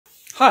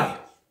Hi.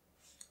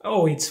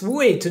 Oh, it's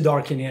way too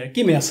dark in here.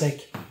 Give me a sec.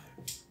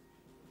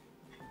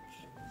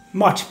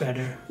 Much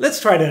better.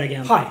 Let's try that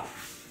again. Hi.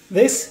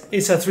 This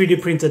is a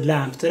 3D printed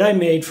lamp that I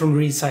made from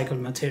recycled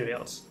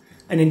materials.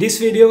 And in this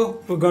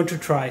video, we're going to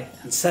try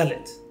and sell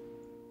it.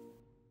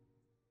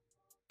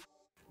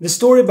 The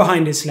story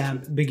behind this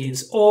lamp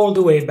begins all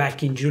the way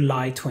back in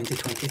July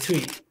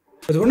 2023.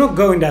 But we're not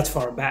going that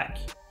far back.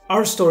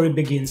 Our story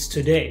begins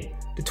today,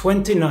 the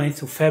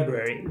 29th of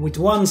February, with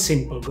one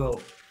simple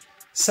goal.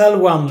 Sell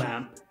one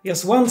lamp.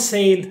 Just one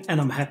sale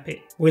and I'm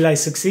happy. Will I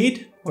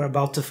succeed? We're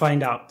about to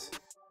find out.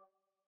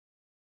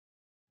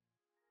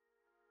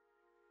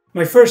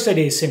 My first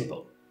idea is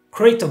simple.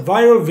 Create a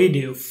viral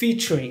video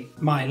featuring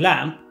my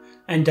lamp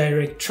and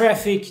direct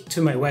traffic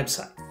to my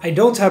website. I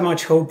don't have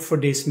much hope for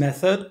this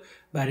method,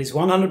 but it's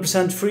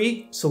 100%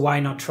 free, so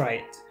why not try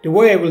it? The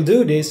way I will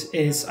do this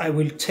is I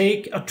will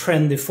take a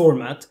trendy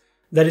format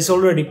that is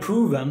already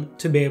proven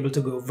to be able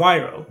to go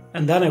viral,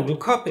 and then I will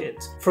copy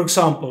it. For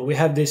example, we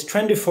have this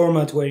trendy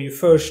format where you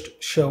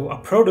first show a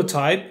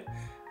prototype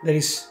that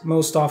is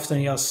most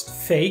often just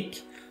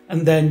fake,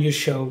 and then you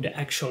show the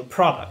actual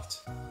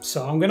product.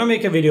 So I'm gonna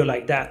make a video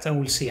like that and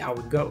we'll see how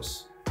it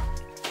goes.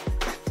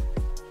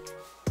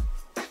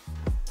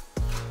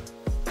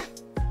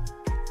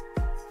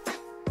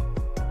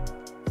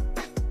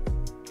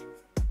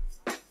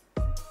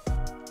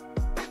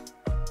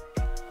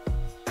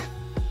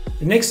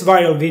 The next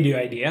viral video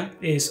idea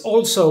is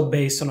also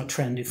based on a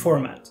trendy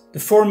format. The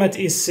format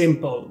is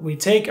simple. We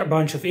take a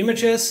bunch of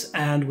images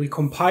and we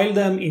compile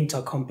them into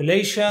a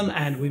compilation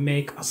and we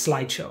make a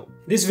slideshow.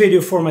 This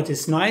video format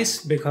is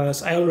nice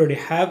because I already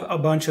have a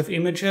bunch of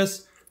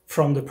images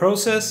from the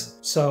process,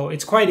 so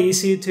it's quite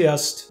easy to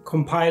just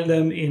compile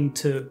them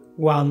into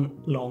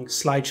one long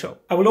slideshow.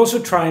 I will also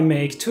try and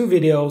make two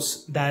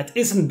videos that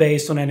isn't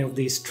based on any of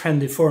these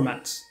trendy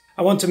formats.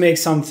 I want to make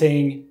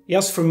something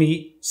just for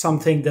me,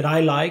 something that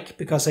I like,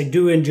 because I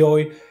do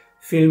enjoy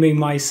filming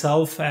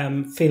myself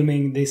and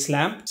filming this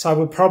lamp. So I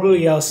will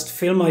probably just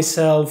film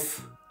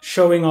myself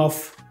showing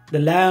off the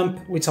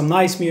lamp with some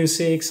nice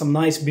music, some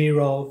nice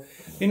B-roll,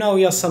 you know,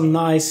 just some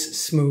nice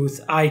smooth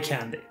eye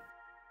candy.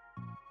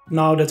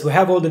 Now that we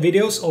have all the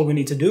videos, all we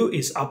need to do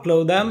is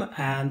upload them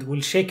and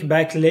we'll check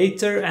back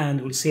later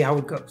and we'll see how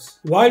it goes.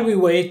 While we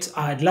wait,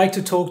 I'd like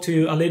to talk to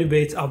you a little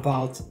bit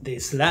about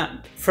this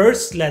lamp.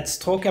 First, let's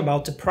talk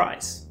about the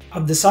price.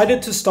 I've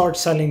decided to start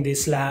selling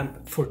this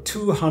lamp for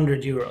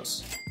 200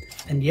 euros.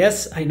 And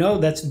yes, I know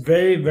that's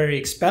very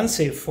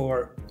expensive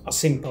for a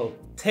simple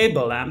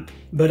table lamp,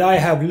 but I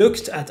have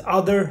looked at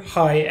other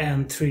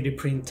high-end 3D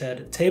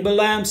printed table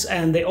lamps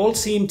and they all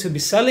seem to be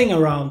selling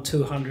around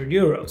 200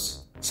 euros.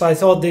 So I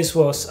thought this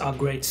was a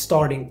great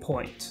starting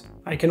point.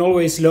 I can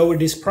always lower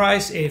this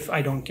price if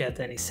I don't get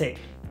any sale.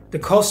 The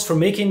cost for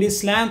making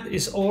this lamp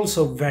is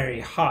also very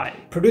high.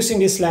 Producing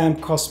this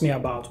lamp cost me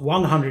about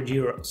 100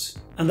 euros.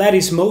 And that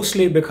is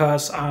mostly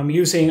because I'm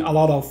using a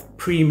lot of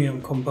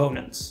premium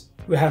components.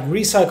 We have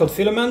recycled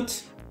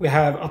filament, we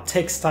have a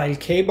textile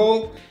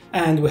cable,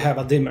 and we have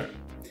a dimmer.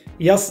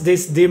 Just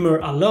this dimmer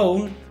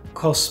alone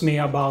cost me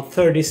about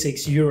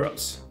 36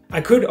 euros.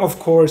 I could of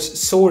course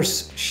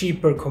source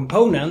cheaper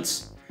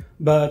components,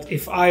 but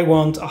if I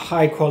want a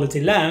high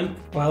quality lamp,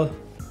 well,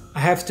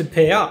 I have to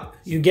pay up.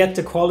 You get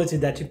the quality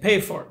that you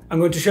pay for. I'm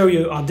going to show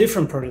you a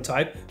different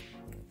prototype.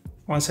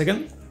 One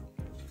second.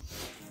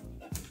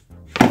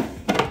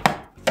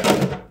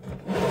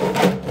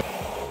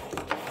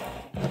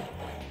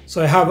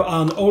 So I have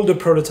an older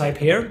prototype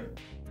here.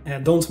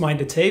 Don't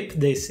mind the tape,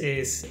 this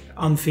is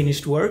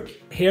unfinished work.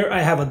 Here I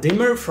have a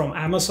dimmer from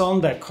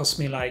Amazon that cost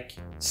me like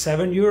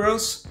 7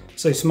 euros,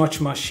 so it's much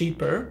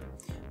cheaper.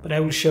 But I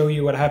will show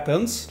you what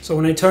happens. So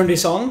when I turn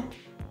this on,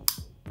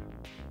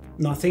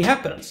 nothing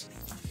happens.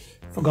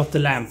 Forgot the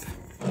lamp.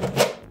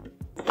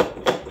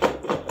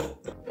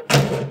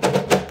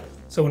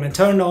 So when I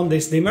turn on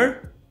this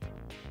dimmer,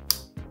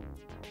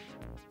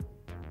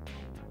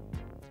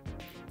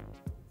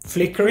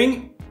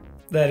 flickering.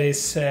 That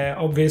is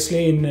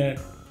obviously in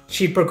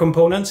cheaper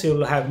components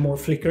you'll have more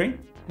flickering.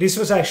 This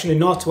was actually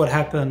not what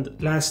happened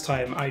last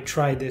time I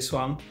tried this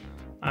one.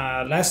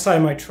 Last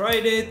time I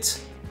tried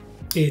it,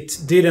 it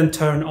didn't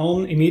turn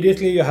on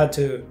immediately, you had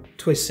to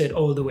twist it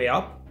all the way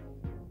up.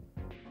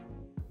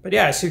 But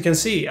yeah, as you can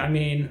see, I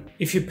mean,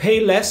 if you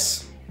pay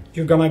less,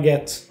 you're gonna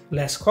get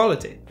less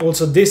quality.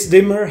 Also, this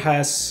dimmer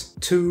has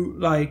two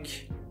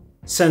like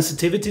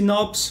sensitivity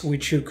knobs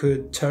which you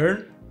could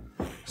turn,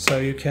 so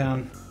you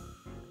can...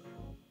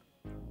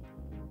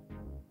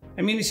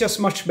 I mean, it's just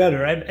much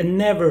better. I've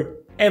never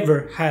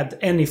ever had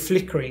any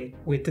flickering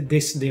with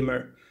this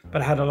dimmer,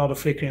 but I had a lot of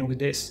flickering with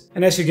this.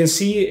 And as you can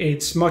see,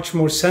 it's much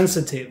more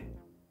sensitive.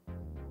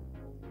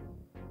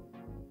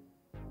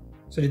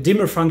 So the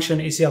dimmer function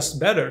is just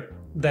better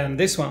than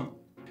this one.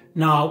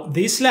 Now,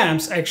 these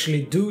lamps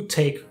actually do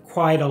take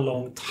quite a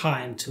long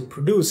time to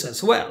produce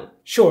as well.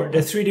 Sure, the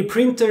 3D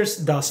printers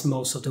does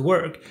most of the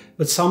work,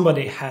 but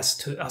somebody has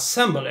to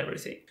assemble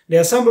everything. The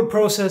assembly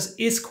process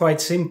is quite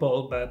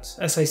simple, but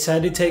as I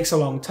said, it takes a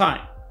long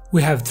time.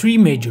 We have three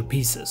major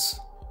pieces.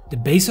 the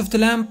base of the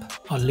lamp,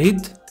 a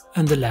lid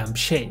and the lamp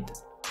shade.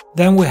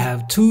 Then we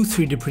have 2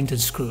 3D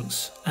printed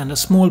screws and a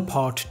small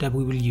part that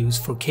we will use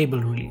for cable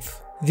relief.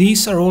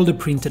 These are all the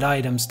printed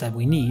items that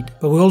we need,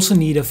 but we also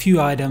need a few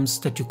items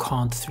that you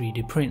can't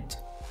 3D print.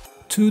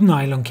 2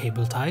 nylon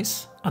cable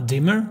ties, a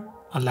dimmer,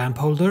 a lamp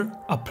holder,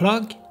 a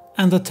plug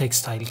and a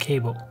textile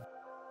cable.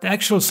 The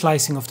actual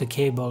slicing of the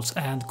cables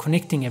and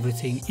connecting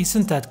everything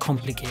isn't that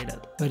complicated,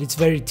 but it's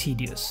very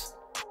tedious.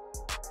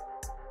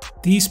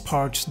 These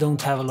parts don't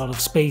have a lot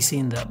of space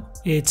in them.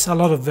 It's a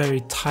lot of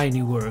very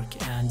tiny work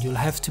and you'll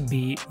have to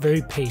be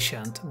very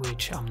patient,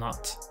 which I'm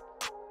not.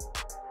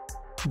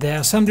 The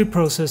assembly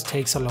process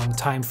takes a long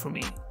time for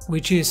me,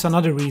 which is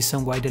another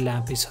reason why the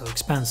lamp is so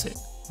expensive.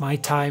 My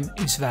time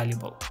is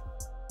valuable.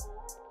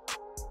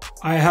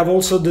 I have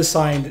also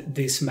designed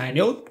this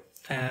manual.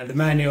 The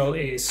manual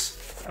is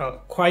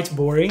quite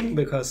boring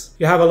because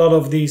you have a lot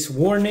of these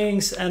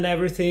warnings and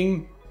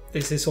everything.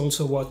 This is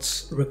also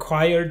what's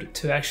required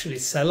to actually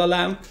sell a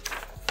lamp.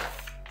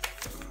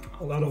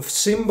 A lot of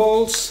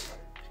symbols,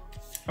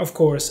 of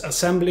course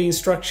assembly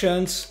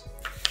instructions,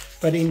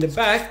 but in the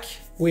back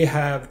we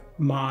have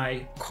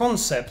my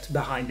concept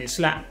behind this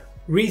lamp.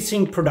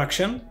 Rethink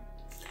production,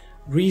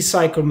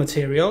 recycle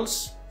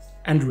materials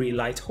and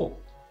relight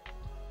hope.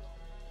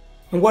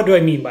 And what do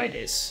I mean by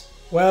this?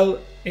 Well,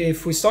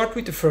 if we start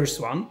with the first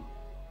one,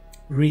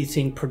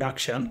 rethink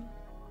production.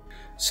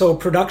 So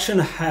production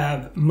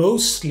have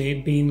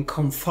mostly been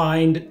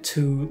confined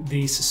to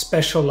these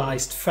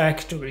specialized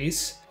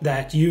factories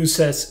that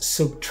uses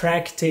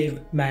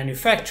subtractive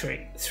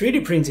manufacturing.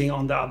 3D printing,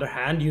 on the other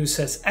hand,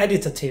 uses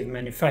additive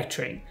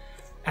manufacturing,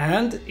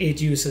 and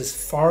it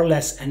uses far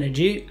less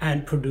energy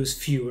and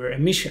produces fewer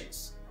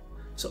emissions.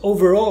 So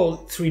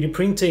overall, 3D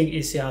printing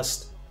is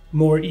just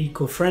more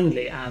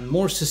eco-friendly and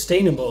more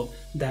sustainable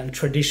than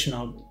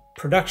traditional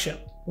production.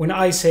 When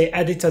I say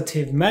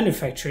additive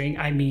manufacturing,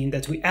 I mean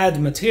that we add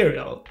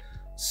material.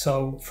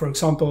 So, for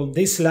example,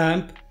 this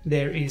lamp,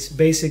 there is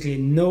basically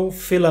no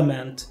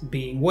filament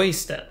being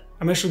wasted.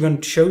 I'm actually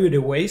going to show you the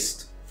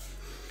waste.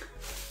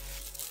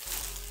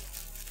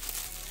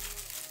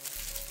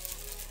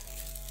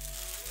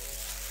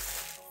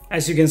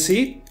 As you can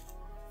see,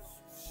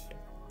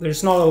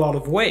 there's not a lot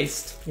of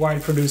waste while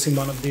producing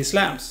one of these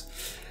lamps.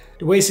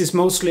 The waste is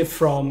mostly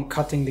from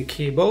cutting the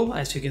cable.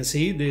 As you can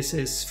see, this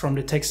is from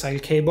the textile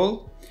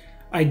cable.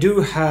 I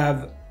do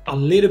have a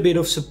little bit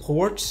of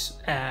supports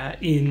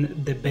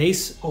in the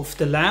base of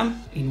the lamp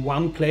in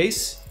one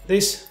place.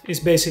 This is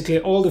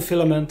basically all the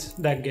filament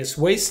that gets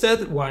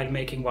wasted while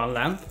making one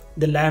lamp.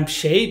 The lamp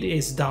shade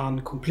is done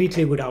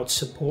completely without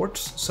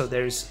supports, so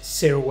there's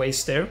zero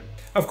waste there.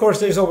 Of course,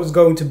 there's always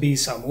going to be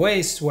some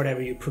waste,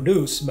 whatever you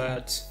produce,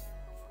 but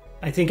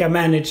I think I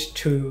managed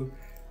to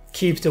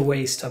keep the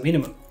waste a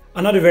minimum.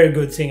 Another very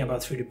good thing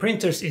about 3D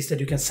printers is that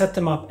you can set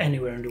them up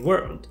anywhere in the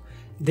world.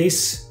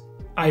 This,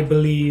 I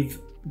believe,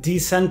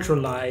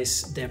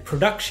 decentralize their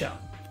production.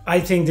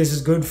 I think this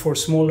is good for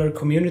smaller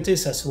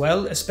communities as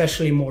well,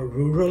 especially more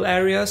rural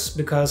areas,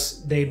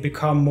 because they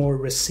become more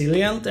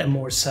resilient and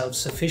more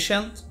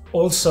self-sufficient.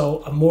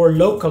 Also, a more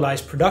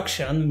localized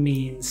production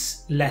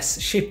means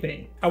less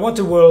shipping. I want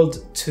the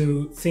world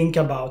to think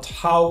about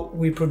how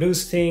we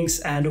produce things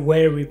and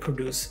where we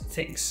produce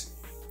things,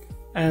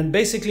 and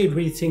basically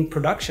rethink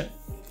production.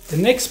 The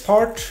next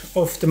part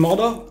of the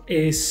model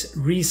is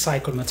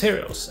recycle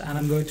materials, and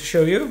I'm going to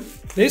show you.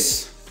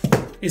 This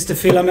is the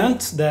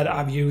filament that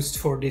I've used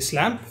for this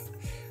lamp.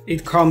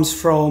 It comes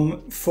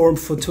from Form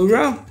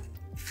Futura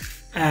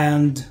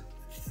and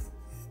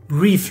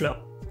Reflow.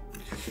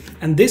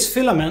 And this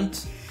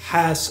filament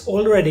has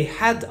already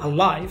had a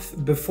life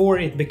before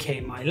it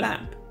became my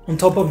lamp. On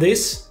top of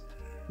this,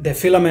 the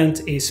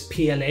filament is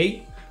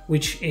PLA,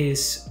 which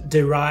is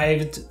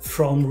derived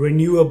from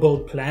renewable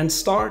plant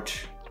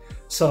starch.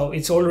 So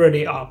it's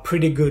already a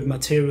pretty good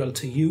material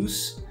to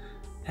use.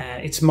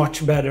 It's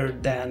much better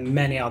than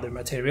many other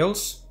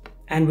materials.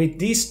 And with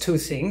these two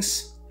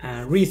things,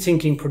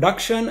 rethinking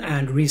production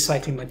and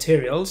recycling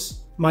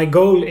materials, my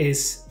goal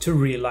is to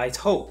relight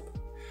hope.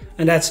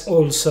 And that's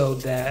also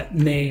the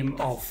name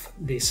of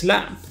this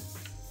lamp,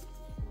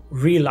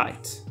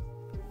 Relight.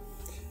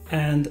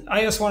 And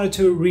I just wanted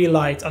to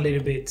relight a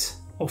little bit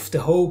of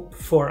the hope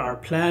for our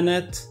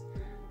planet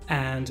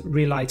and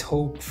relight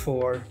hope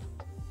for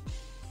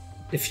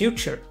the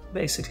future,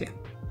 basically.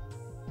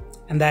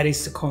 And that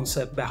is the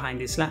concept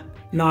behind this lamp.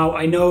 Now,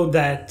 I know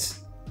that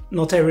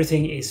not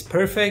everything is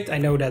perfect. I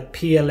know that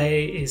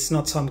PLA is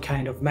not some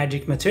kind of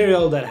magic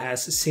material that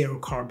has zero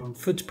carbon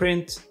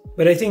footprint.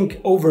 But I think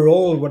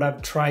overall what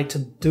I've tried to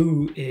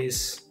do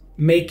is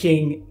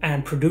making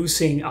and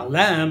producing a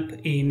lamp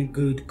in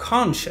good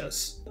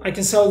conscience. I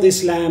can sell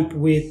this lamp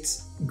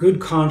with good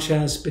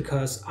conscience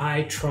because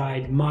I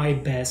tried my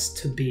best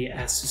to be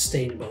as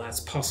sustainable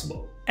as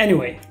possible.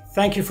 Anyway,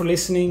 thank you for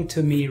listening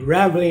to me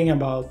rambling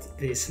about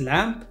this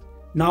lamp.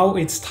 Now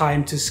it's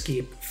time to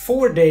skip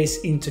 4 days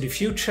into the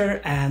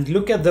future and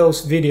look at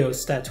those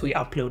videos that we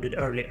uploaded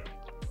earlier.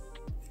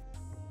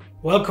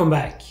 Welcome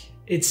back.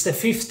 It's the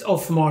 5th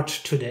of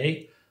March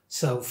today,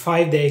 so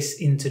 5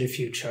 days into the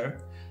future,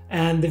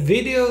 and the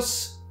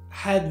videos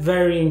had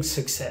varying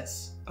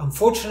success.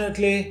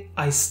 Unfortunately,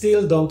 I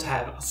still don't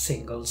have a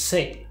single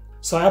sale.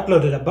 So I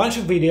uploaded a bunch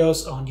of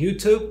videos on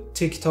YouTube,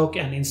 TikTok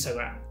and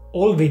Instagram.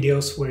 All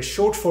videos were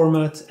short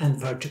format and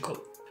vertical.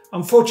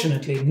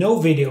 Unfortunately, no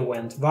video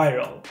went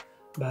viral,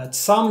 but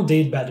some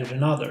did better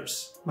than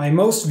others. My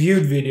most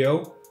viewed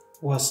video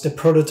was the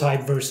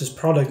prototype versus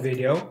product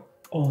video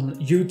on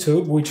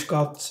YouTube, which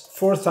got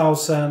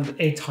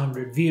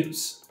 4,800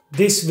 views.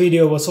 This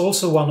video was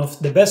also one of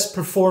the best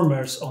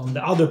performers on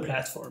the other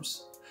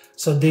platforms.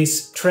 So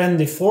this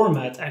trendy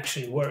format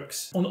actually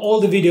works. On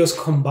all the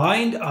videos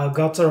combined, I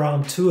got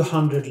around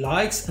 200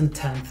 likes and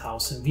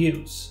 10,000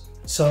 views.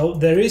 So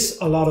there is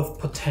a lot of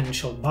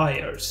potential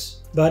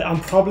buyers. But I'm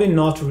probably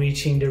not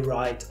reaching the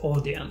right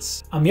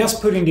audience. I'm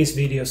just putting these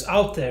videos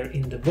out there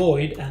in the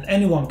void and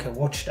anyone can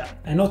watch them.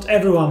 And not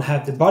everyone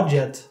have the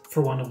budget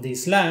for one of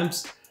these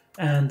lamps,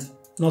 and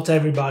not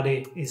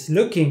everybody is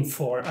looking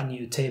for a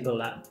new table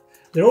lamp.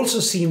 There also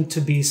seemed to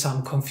be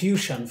some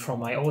confusion from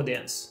my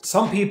audience.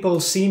 Some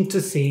people seem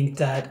to think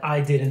that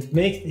I didn't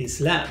make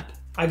this lamp.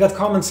 I got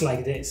comments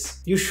like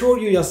this: "You sure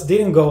you just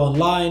didn't go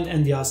online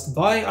and just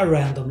buy a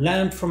random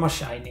lamp from a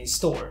Chinese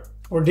store?"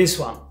 Or this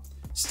one: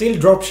 "Still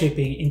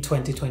dropshipping in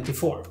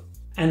 2024.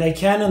 And I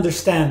can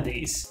understand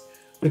these,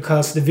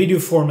 because the video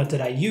format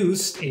that I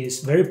use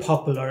is very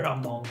popular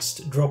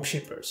amongst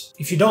dropshippers.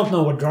 If you don't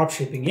know what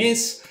dropshipping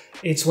is,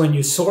 it's when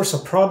you source a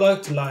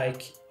product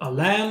like a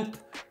lamp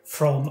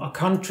from a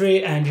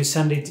country and you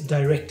send it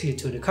directly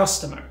to the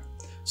customer.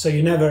 So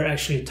you never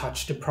actually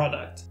touch the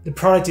product. The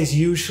product is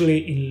usually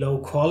in low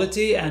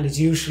quality and it's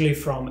usually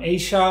from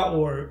Asia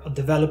or a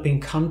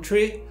developing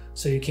country,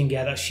 so you can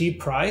get a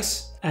cheap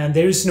price. And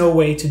there is no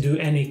way to do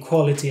any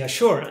quality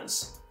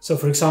assurance. So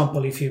for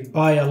example, if you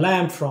buy a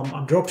lamp from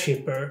a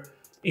dropshipper,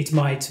 it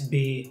might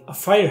be a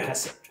fire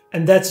hazard.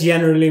 And that's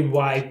generally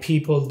why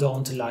people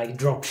don't like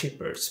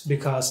dropshippers,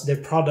 because their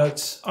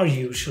products are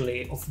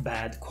usually of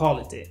bad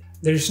quality.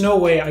 There's no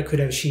way I could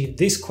have achieved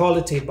this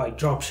quality by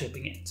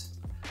dropshipping it.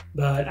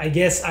 But I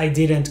guess I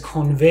didn't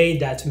convey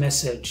that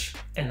message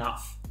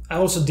enough. I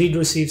also did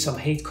receive some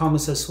hate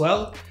comments as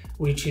well,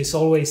 which is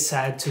always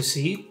sad to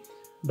see.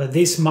 But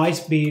this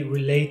might be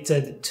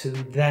related to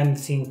them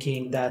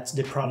thinking that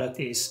the product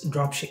is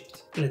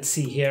dropshipped. Let's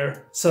see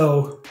here.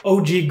 So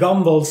OG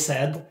Gumball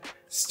said,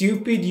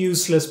 "Stupid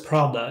useless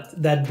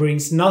product that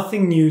brings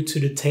nothing new to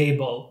the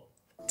table."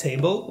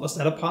 Table? Was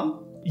that a pun?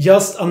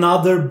 "Just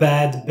another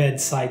bad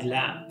bedside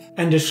lamp."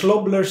 And the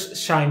Schlobblers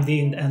chimed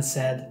in and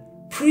said,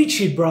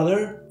 "Preach it,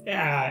 brother."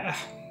 Yeah,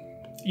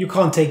 you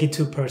can't take it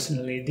too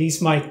personally.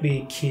 These might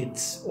be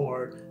kids or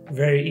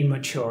very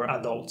immature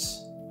adults.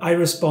 I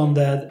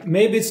responded,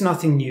 "Maybe it's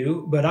nothing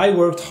new, but I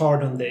worked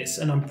hard on this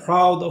and I'm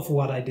proud of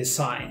what I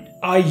designed.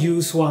 I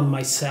use one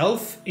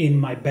myself in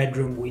my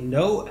bedroom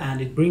window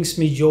and it brings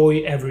me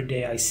joy every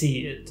day I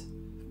see it.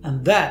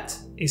 And that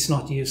is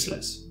not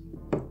useless."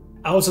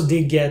 I also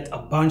did get a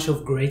bunch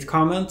of great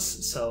comments,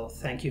 so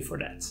thank you for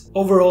that.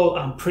 Overall,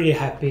 I'm pretty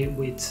happy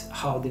with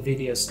how the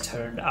videos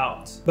turned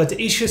out. But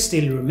the issue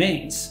still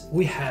remains.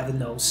 We have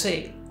no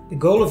sale. The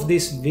goal of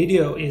this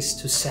video is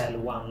to sell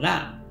one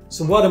lamp.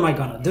 So what am I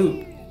gonna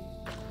do?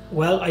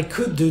 Well, I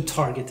could do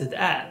targeted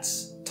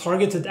ads.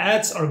 Targeted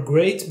ads are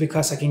great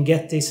because I can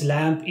get this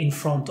lamp in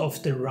front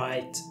of the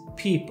right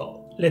people.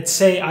 Let's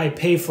say I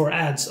pay for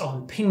ads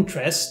on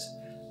Pinterest,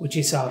 which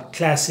is a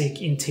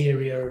classic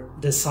interior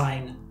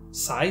design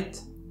site.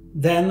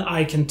 Then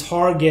I can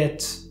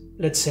target,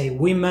 let's say,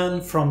 women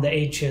from the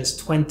ages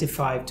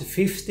 25 to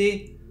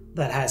 50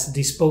 that has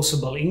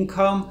disposable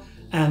income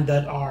and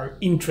that are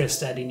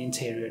interested in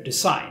interior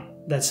design.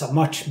 That's a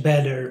much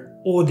better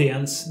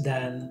audience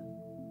than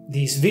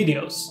these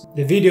videos.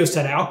 The videos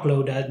that I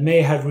uploaded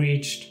may have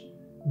reached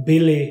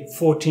Billy,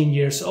 14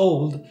 years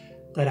old,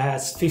 that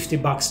has 50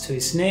 bucks to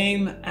his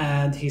name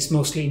and he's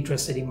mostly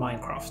interested in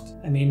Minecraft.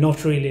 I mean,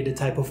 not really the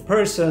type of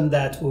person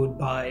that would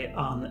buy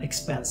an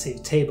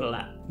expensive table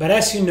lamp. But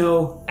as you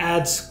know,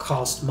 ads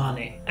cost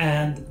money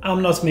and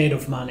I'm not made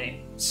of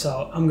money.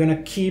 So I'm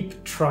gonna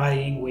keep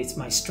trying with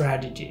my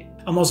strategy.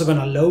 I'm also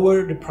gonna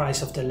lower the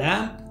price of the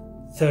lamp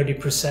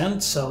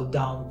 30%, so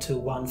down to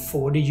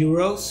 140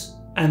 euros.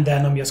 And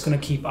then I'm just gonna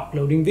keep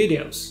uploading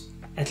videos.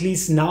 At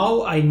least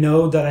now I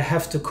know that I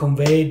have to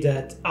convey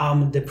that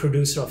I'm the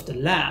producer of the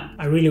lamp.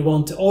 I really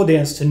want the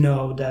audience to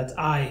know that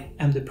I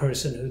am the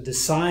person who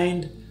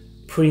designed,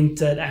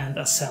 printed and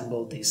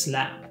assembled this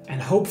lamp.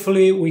 And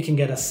hopefully we can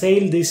get a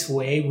sale this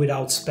way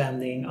without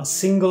spending a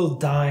single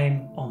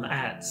dime on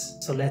ads.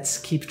 So let's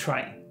keep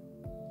trying.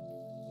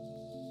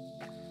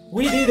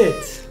 We did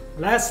it!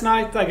 Last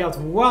night I got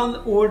one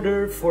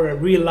order for a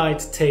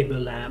Relight table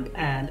lamp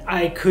and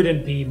I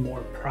couldn't be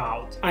more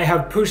proud. I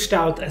have pushed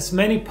out as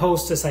many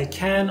posts as I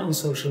can on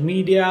social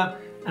media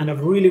and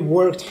I've really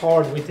worked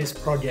hard with this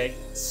project,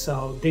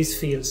 so this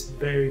feels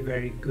very,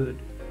 very good.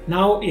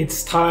 Now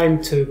it's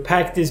time to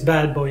pack this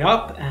bad boy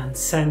up and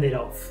send it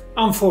off.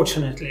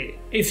 Unfortunately,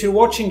 if you're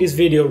watching this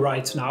video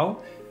right now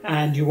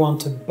and you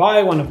want to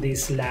buy one of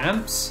these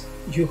lamps,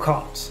 you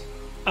can't.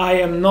 I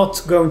am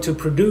not going to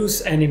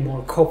produce any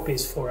more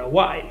copies for a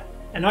while,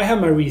 and I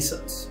have my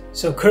reasons.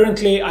 So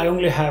currently I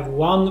only have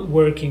one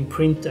working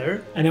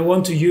printer, and I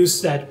want to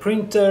use that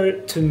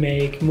printer to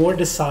make more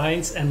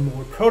designs and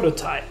more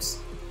prototypes.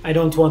 I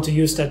don't want to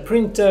use that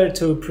printer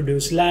to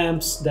produce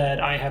lamps that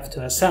I have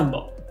to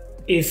assemble.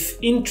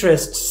 If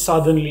interest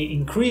suddenly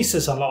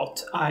increases a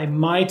lot, I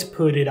might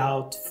put it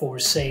out for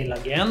sale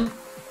again,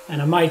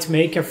 and I might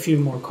make a few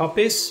more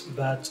copies,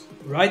 but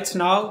right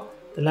now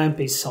the lamp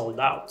is sold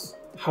out.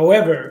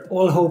 However,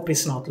 all hope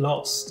is not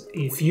lost.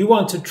 If you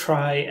want to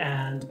try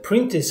and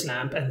print this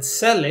lamp and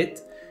sell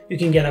it, you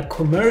can get a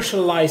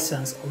commercial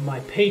license on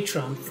my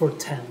Patreon for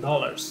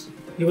 $10.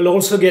 You will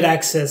also get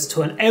access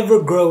to an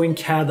ever-growing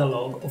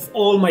catalog of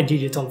all my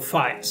digital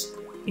files,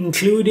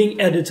 including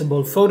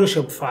editable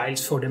Photoshop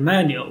files for the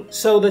manual,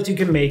 so that you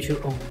can make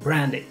your own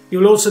branding.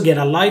 You'll also get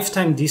a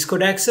lifetime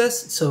Discord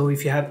access, so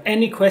if you have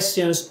any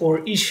questions or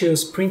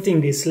issues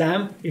printing this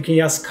lamp, you can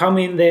just come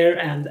in there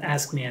and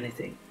ask me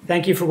anything.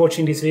 Thank you for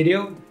watching this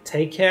video,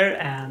 take care,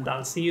 and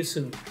I'll see you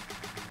soon.